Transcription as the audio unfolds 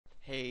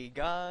Hey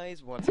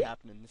guys, what's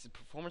happening? This is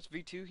Performance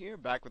V2 here,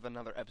 back with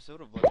another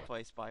episode of Let's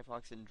Play Spy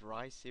Fox and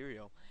Dry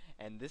Cereal.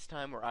 And this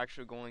time we're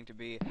actually going to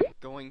be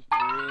going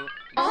through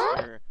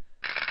Mr.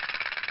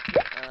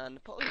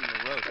 Napoleon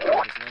LaRoche,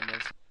 whatever his name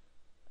is.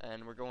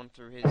 And we're going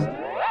through his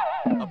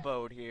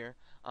abode here.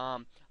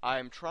 I'm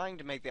trying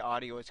to make the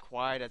audio as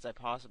quiet as I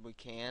possibly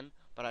can,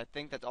 but I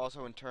think that's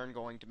also in turn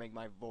going to make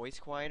my voice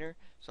quieter.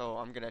 So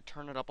I'm going to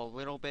turn it up a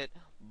little bit,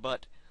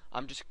 but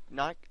I'm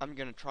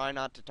gonna try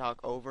not to talk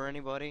over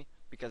anybody,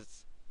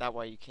 because that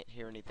way you can't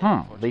hear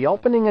anything. The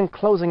opening and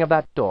closing of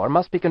that door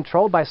must be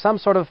controlled by some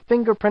sort of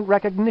fingerprint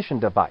recognition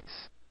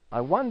device.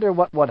 I wonder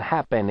what would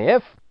happen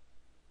if...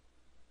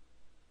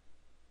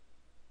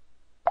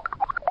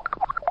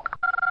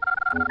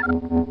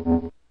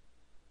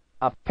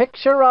 A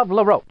picture of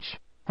LaRoche.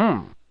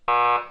 Have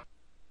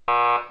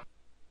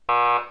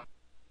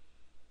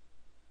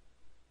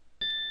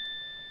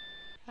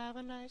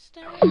a nice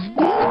day.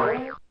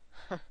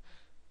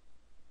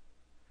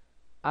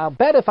 I'll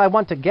bet if I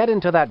want to get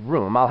into that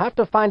room, I'll have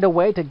to find a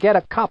way to get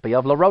a copy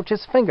of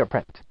LaRoche's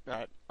fingerprint.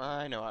 Alright,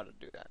 I know how to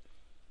do that.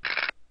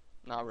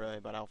 Not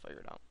really, but I'll figure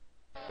it out.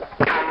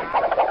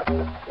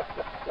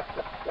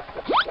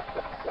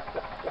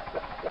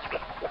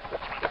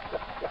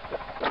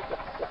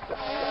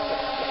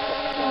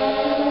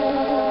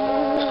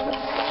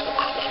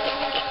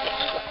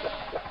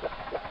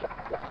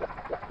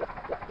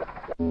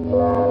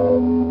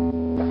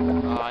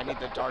 I need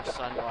the dark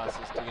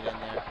sunglasses to get in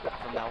there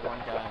from that one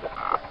guy.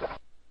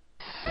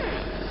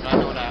 But I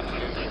know what I have to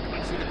do.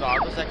 See the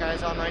goggles that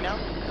guy's on right now?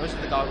 Those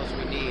are the goggles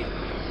we need.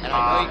 And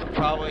I know you can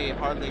probably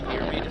hardly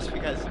hear me just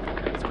because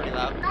it's pretty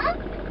loud.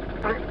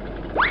 Oh,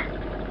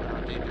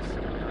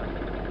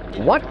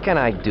 dude, what can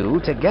I do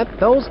to get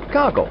those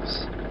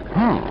goggles?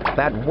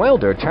 That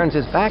welder turns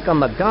his back on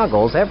the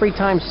goggles every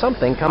time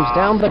something comes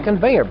down the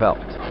conveyor belt.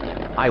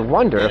 I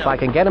wonder if I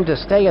can get him to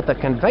stay at the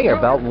conveyor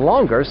belt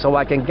longer so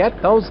I can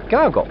get those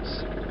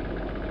goggles.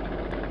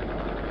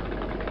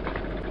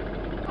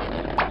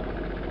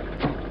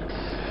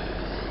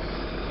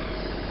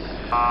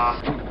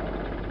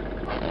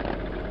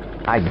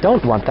 I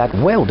don't want that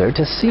welder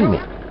to see me.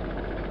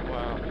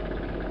 Wow.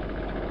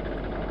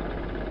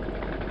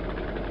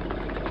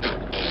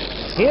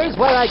 Here's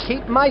where I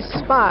keep my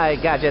spy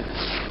gadget.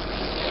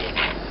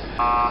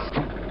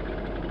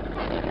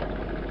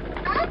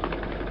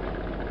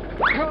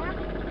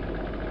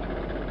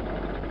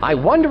 I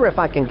wonder if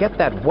I can get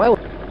that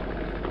welder.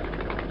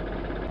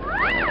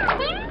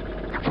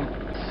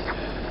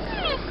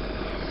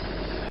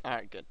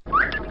 Alright, good.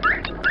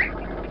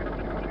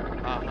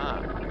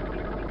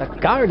 The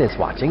guard is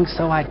watching,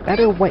 so I'd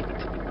better wait.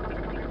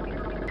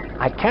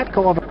 I can't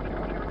go over...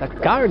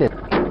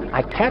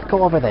 I can't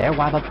go over there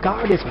while the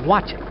guard is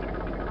watching.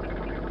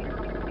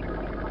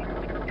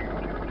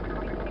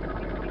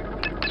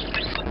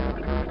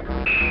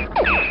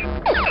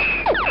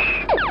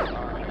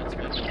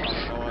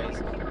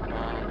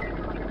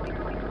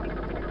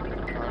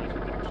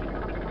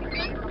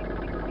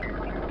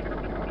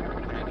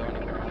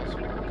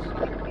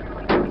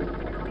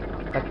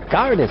 The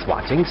guard is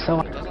watching,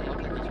 so It doesn't look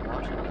like he's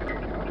watching.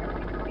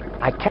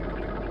 I can't...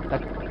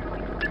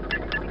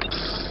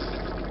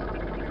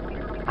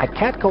 I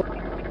can't go...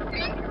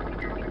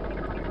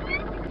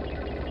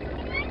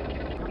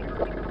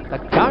 The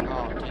guard...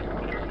 Oh, dude,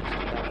 what did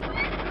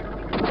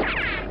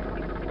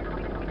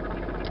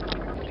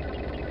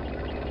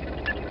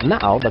I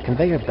Now the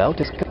conveyor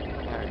belt is...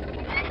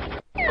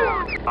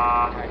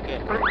 Alright,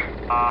 good.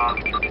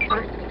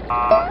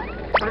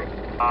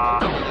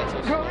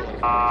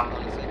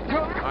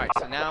 Alright,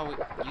 so now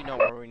you know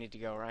where we need to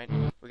go, right?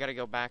 We gotta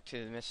go back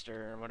to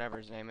Mr. whatever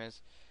his name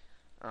is.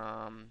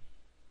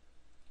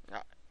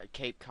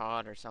 Cape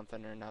Cod or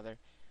something or another,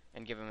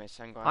 and give him his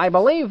sunglasses. I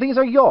believe these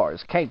are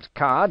yours, Cape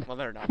Cod. Well,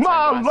 they're not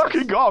My sunglasses.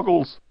 lucky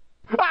goggles!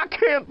 I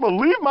can't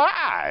believe my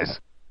eyes!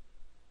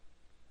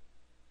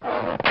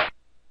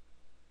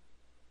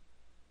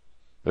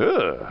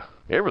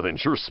 Everything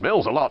sure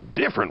smells a lot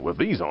different with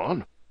these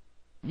on.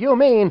 You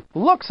mean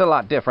looks a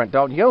lot different,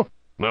 don't you?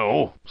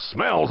 No,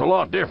 smells a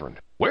lot different.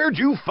 Where'd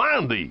you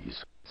find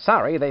these?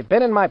 Sorry, they've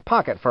been in my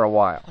pocket for a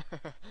while.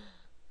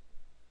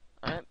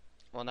 Alright,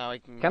 well now we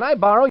Can I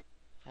borrow...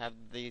 have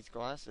these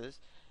glasses,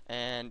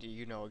 and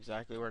you know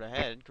exactly where to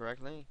head,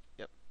 correctly?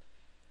 Yep.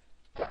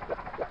 Did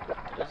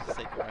I just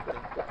say correctly?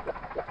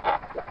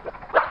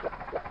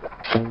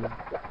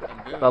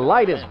 And boom, The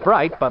light we're is in.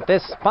 bright, but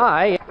this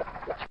spy...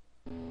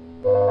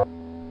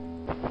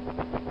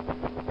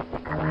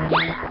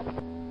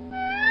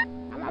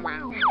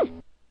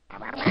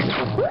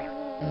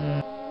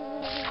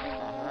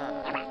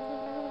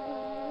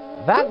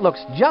 That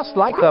looks just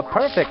like the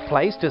perfect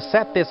place to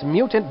set this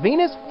mutant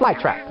Venus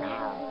flytrap.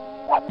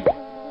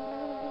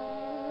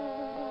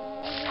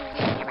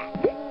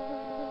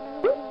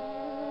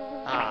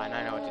 And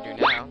I know what to do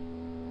now.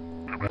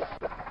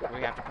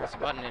 We have to press a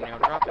button and it'll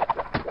drop it.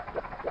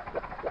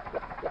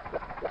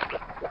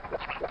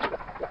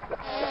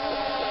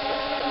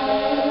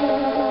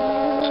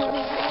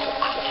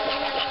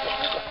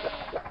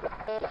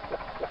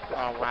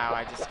 Oh wow,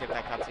 I just skipped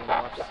that cutscene.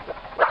 Whoops.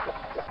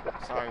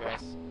 Sorry,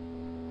 guys.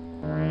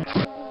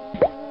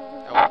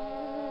 Oh.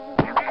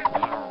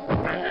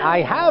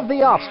 I have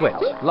the off switch.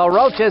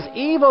 LaRoche's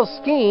evil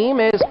scheme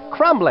is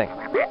crumbling.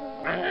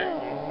 Alright.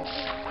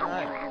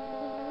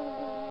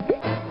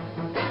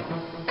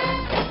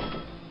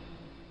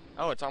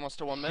 Oh, it's almost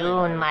to 1 million.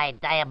 Soon my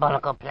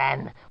diabolical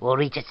plan will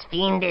reach its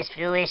fiendish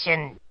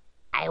fruition.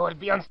 I will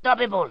be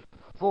unstoppable.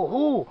 For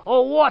who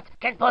or what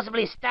can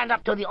possibly stand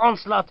up to the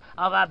onslaught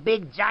of a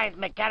big, giant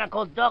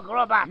mechanical dog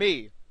robot?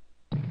 Me.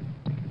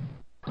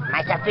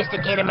 My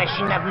sophisticated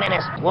machine of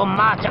menace will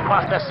march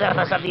across the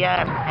surface of the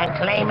earth and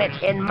claim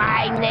it in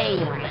my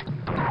name.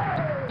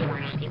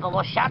 People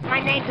will shout my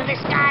name to the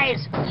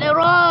skies. Le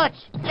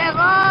Roche! Le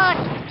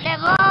Roche! Le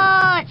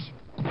Roche!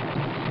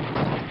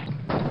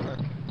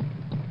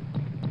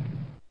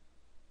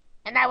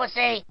 And I will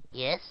say,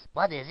 yes,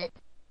 what is it?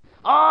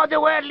 All the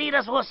world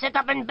leaders will sit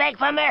up and beg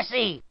for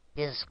mercy.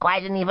 It's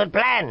quite an evil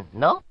plan,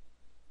 no?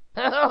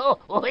 Alright,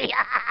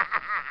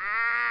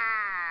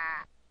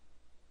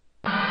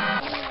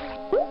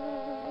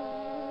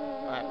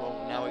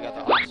 well, now we got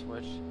the off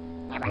switch.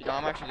 No,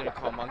 I'm actually gonna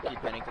call Monkey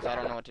Penny because I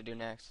don't know what to do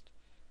next.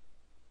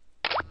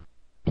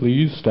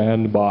 Please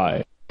stand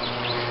by.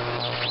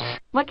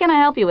 What can I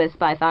help you with,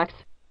 Spy Fox?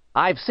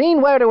 I've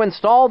seen where to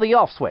install the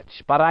off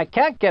switch, but I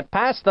can't get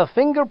past the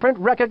fingerprint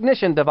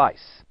recognition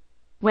device.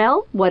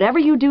 Well, whatever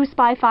you do,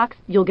 Spy Fox,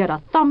 you'll get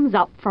a thumbs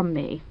up from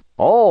me.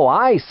 Oh,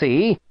 I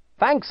see.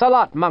 Thanks a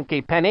lot,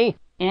 Monkey Penny.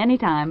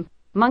 Anytime.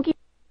 Monkey...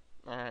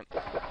 Alright.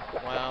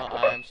 Well,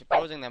 I'm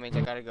supposing that means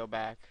I gotta go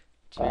back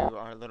to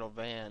our little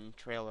van,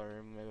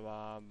 trailer,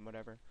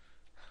 whatever.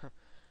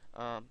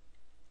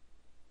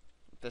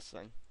 This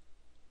thing.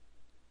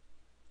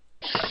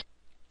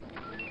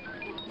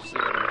 See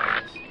what it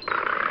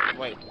has.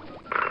 Wait.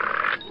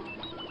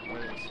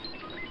 What is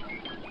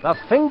this? The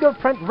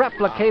fingerprint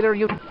replicator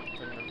you...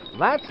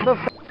 That's the...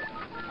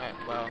 Alright,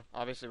 well,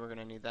 obviously we're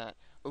gonna need that.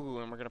 Ooh,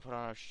 and we're gonna put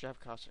on our chef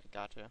costume.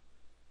 Gotcha.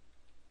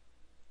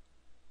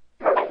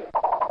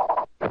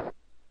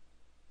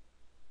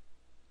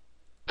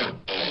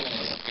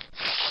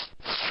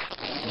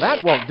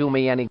 That won't do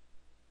me any...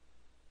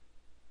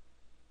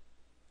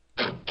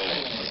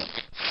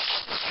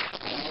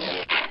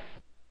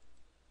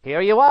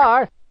 Here you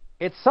are.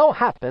 It so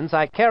happens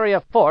I carry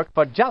a fork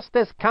for just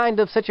this kind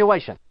of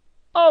situation.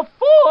 A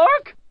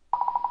fork?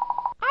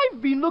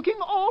 I've been looking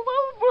all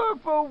over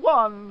for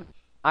one.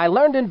 I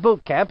learned in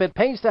boot camp it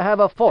pays to have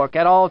a fork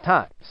at all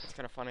times. It's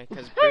kind of funny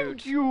because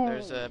Thank you.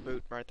 there's a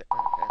boot right there.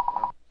 Okay,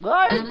 well,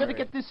 I'd better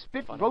get this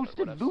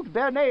spit-roasted boot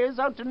béarnaise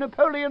out to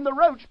Napoleon the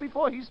Roach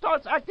before he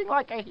starts acting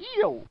like a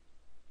heel.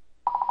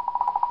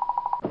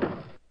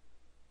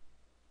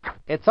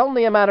 It's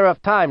only a matter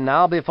of time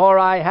now before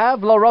I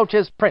have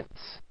LaRoche's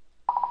prints.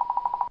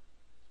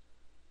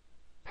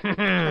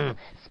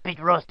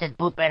 Spit-roasted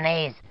boot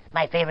béarnaise,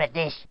 my favorite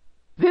dish.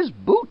 This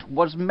boot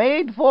was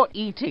made for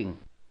eating.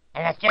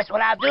 And that's just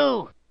what I'll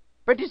do.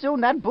 Pretty soon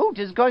that boot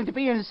is going to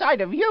be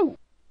inside of you.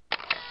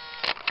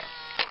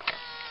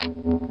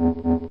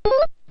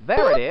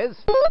 There it is.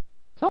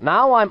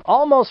 Now I'm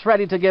almost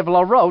ready to give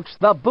LaRoche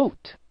the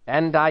boot.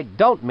 And I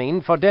don't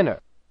mean for dinner.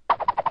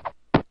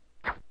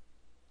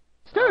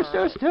 Stir,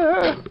 stir,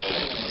 stir.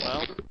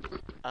 well,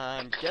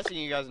 I'm guessing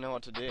you guys know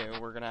what to do.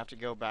 We're gonna have to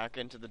go back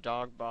into the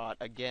dog bot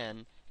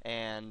again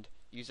and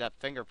use that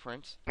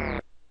fingerprint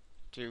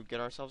to get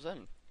ourselves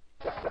in.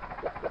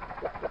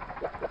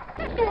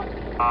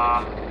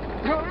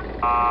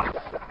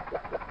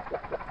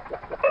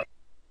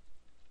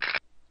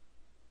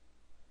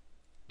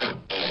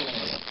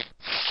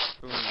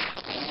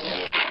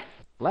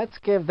 Let's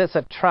give this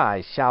a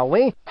try, shall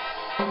we?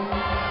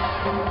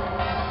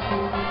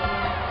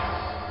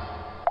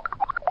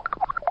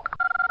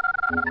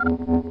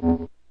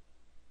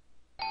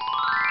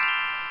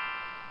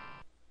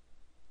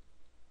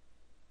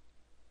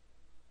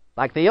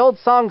 Like the old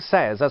song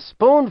says, a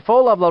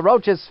spoonful of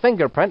LaRoche's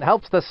fingerprint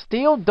helps the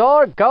steel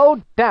door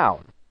go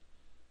down.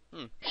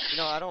 You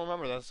know, I don't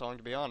remember that song,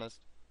 to be honest.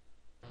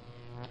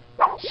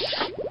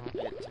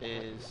 It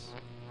is...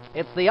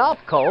 It's the off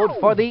code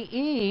for the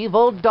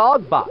evil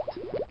dog bot.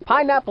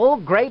 Pineapple,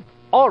 grape,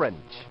 orange.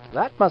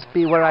 That must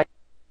be where I...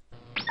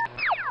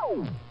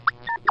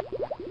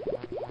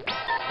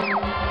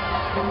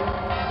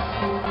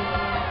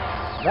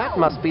 That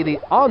must be the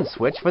on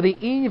switch for the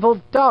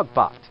evil dog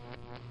bot.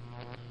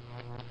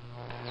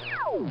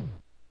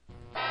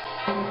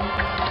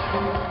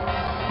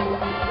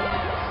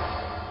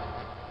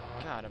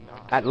 God, I'm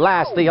not. At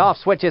last, the off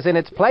switch is in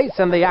its place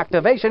and the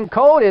activation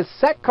code is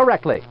set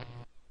correctly.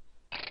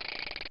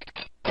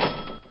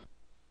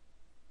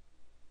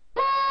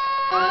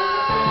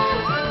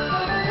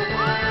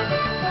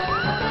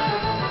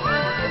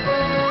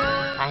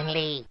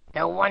 Finally,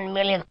 the 1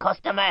 millionth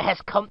customer has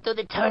come to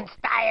the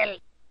turnstile.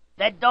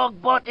 The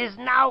dog bot is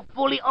now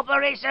fully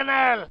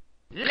operational.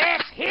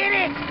 Let's hit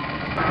it!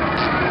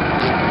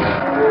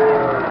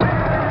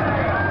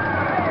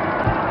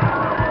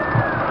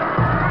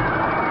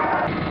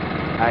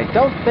 I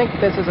don't think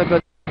this is a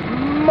good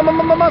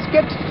must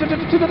get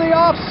to the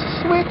off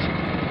switch.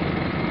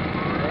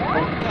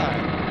 God.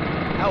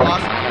 How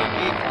awesome can it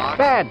be, Fox?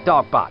 Bad,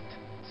 Dogbot.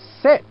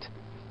 Sit.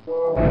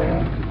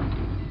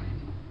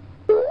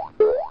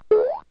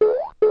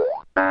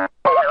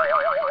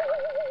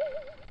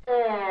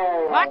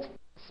 What?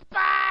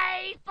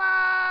 Spy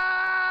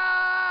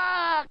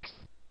Fox!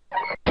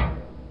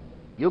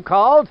 You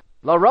called?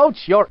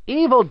 LaRoche, your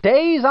evil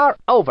days are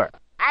over.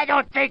 I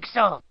don't think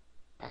so.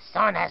 The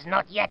sun has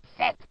not yet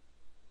set.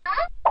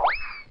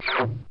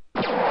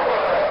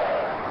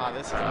 Ah,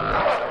 this is the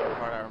second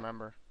part I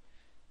remember.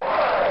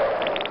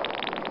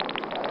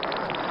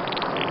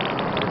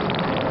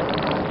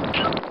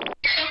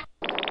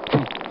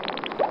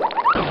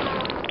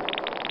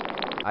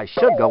 I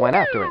should go in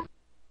after him.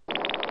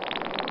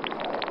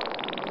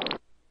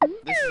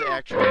 This is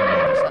actually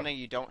something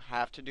you don't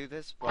have to do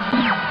this, but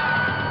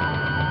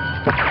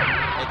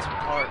it's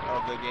part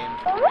of the game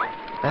for me.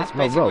 That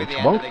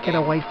LaRoche won't get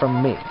away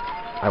from me.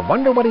 I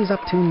wonder what he's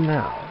up to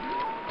now.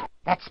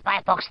 That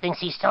Spy Fox thinks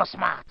he's so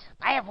smart.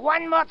 I have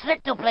one more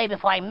trick to play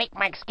before I make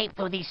my escape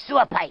through these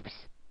sewer pipes.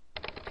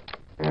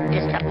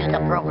 This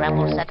computer program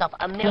will set off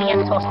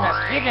 1,000,000 toasters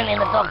hidden in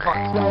the dog box.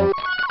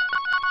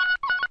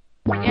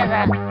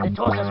 Together, the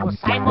toasters will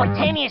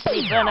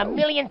simultaneously burn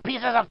 1,000,000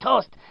 pieces of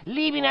toast,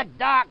 leaving a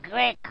dark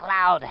gray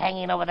cloud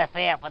hanging over the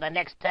fair for the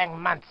next 10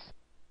 months.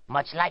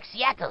 Much like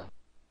Seattle.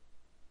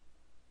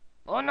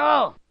 Oh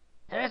no!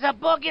 There is a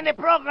bug in the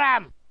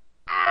program!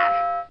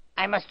 Ah!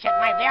 I must check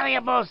my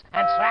variables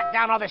and track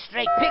down all the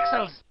stray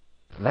pixels.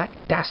 That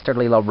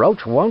dastardly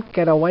LaRoche won't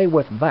get away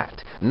with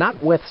that.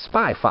 Not with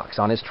Spy Fox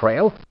on his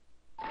trail.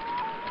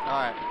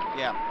 Alright,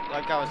 yeah,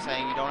 like I was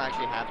saying, you don't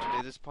actually have to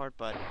do this part,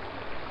 but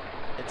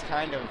it's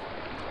kind of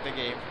the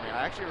game for me.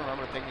 I actually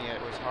remember thinking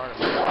it was hard.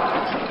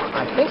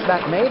 I think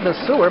that made the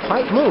sewer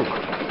pipe move.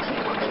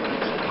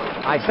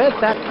 I bet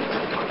that...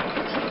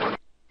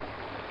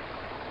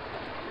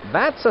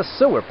 That's a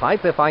sewer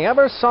pipe if I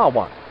ever saw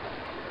one.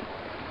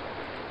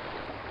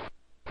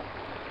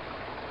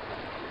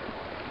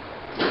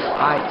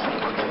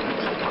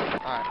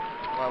 Alright,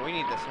 well, we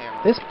need this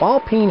hammer. This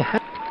ball peen So...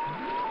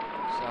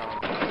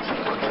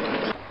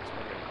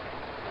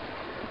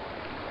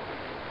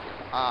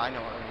 I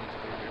know what we need to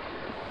do here.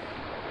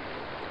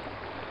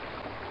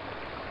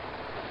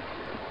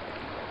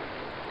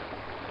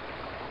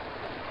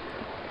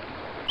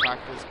 Crack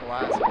this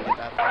glass and get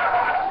that thing.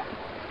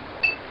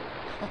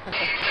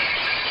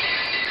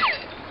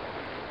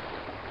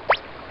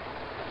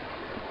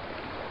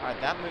 Alright,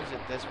 that moves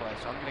it this way,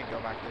 so I'm gonna go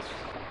back this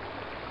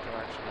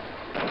direction.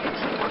 Let's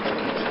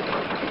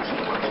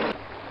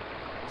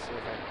see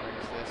if it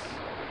brings this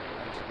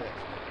into this.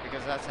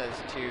 Because that says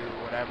to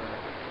whatever.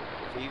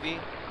 Vivi?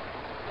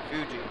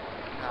 Fuji.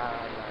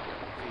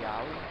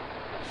 Viawi?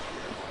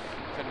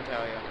 Couldn't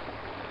tell you.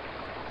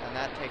 And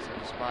that takes him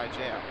to Spy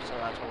Jail, so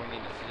that's what we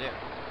needed to do.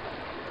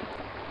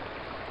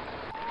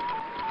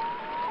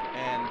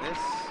 And this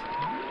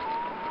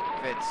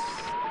fits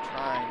the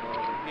triangle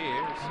over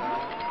here, so...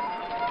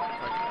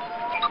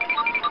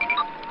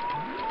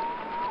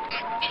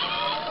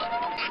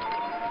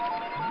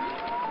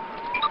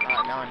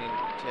 Alright, now I need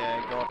to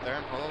go up there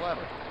and pull the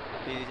lever.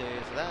 Easy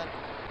as that.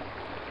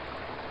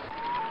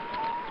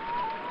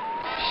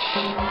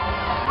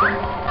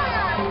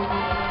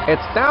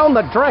 It's down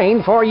the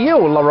drain for you,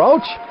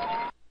 LaRoche.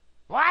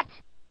 What?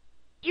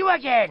 You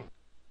again?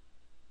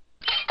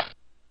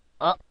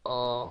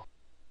 Uh-oh.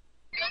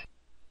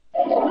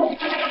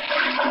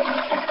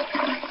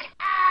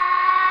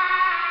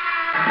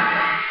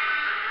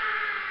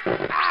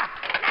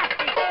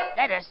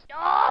 Let us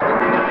stop.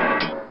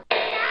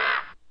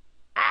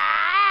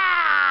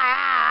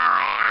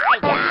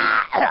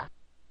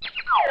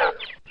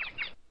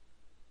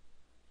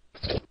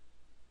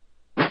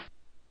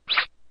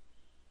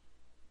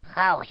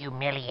 How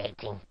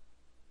humiliating.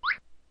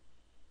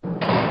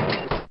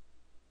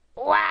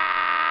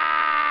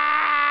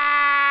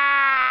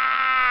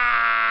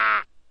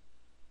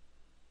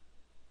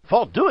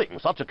 For doing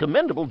such a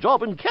commendable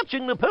job in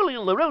catching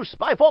Napoleon LaRoche,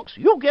 Spy Fox,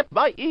 you get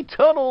my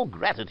eternal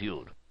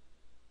gratitude.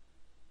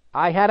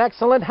 I had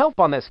excellent help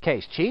on this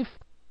case, Chief.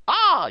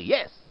 Ah,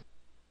 yes.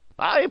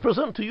 I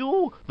present to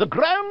you the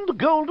Grand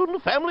Golden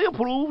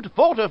Family-Approved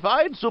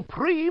Fortified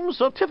Supreme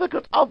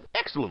Certificate of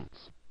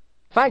Excellence.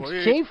 Thanks,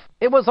 Sweet. Chief.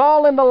 It was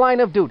all in the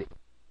line of duty.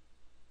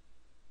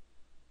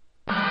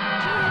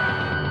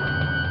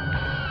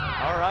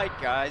 Alright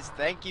guys,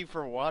 thank you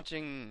for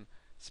watching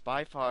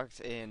Spy Fox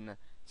in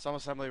Some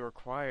Assembly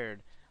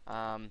Required.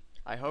 I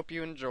hope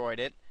you enjoyed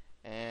it,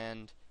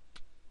 and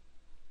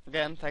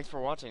again, thanks for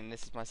watching.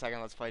 This is my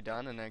second Let's Play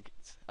done, and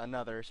it's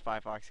another Spy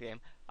Fox game.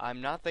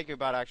 I'm not thinking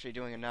about actually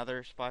doing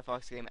another Spy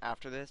Fox game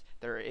after this.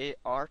 There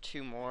are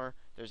two more.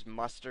 There's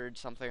Mustard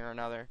something or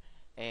another,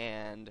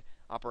 and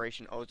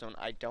Operation Ozone.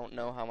 I don't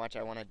know how much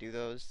I want to do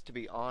those, to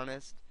be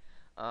honest.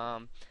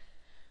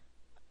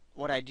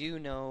 What I do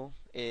know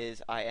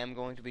is I am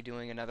going to be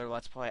doing another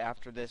Let's Play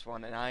after this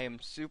one, and I am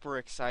super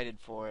excited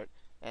for it,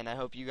 and I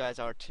hope you guys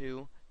are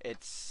too.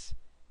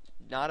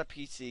 not a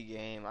PC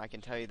game, I can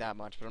tell you that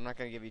much, but I'm not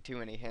going to give you too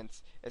many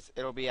hints.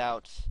 It'll be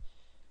out,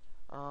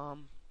 I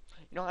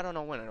don't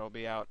know when it'll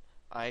be out.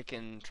 I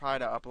can try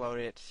to upload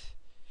it.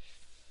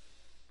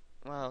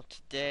 Well,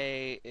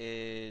 today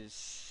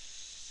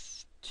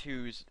is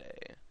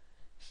Tuesday,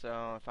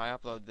 so if I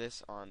upload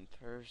this on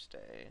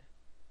Thursday,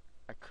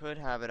 I could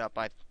have it up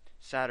by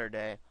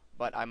Saturday,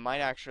 but I might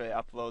actually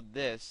upload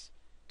this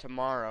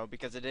tomorrow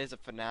because it is a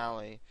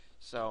finale,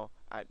 so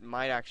it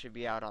might actually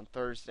be out on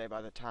Thursday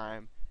by the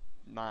time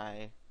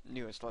my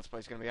newest Let's Play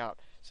is going to be out.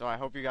 So I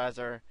hope you guys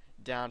are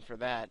down for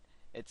that.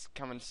 It's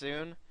coming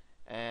soon,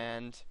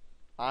 and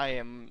I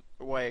am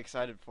way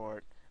excited for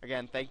it.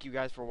 Again, thank you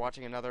guys for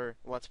watching another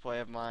Let's Play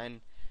of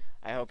mine.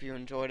 I hope you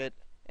enjoyed it,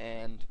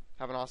 and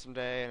have an awesome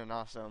day and an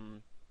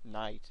awesome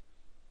night.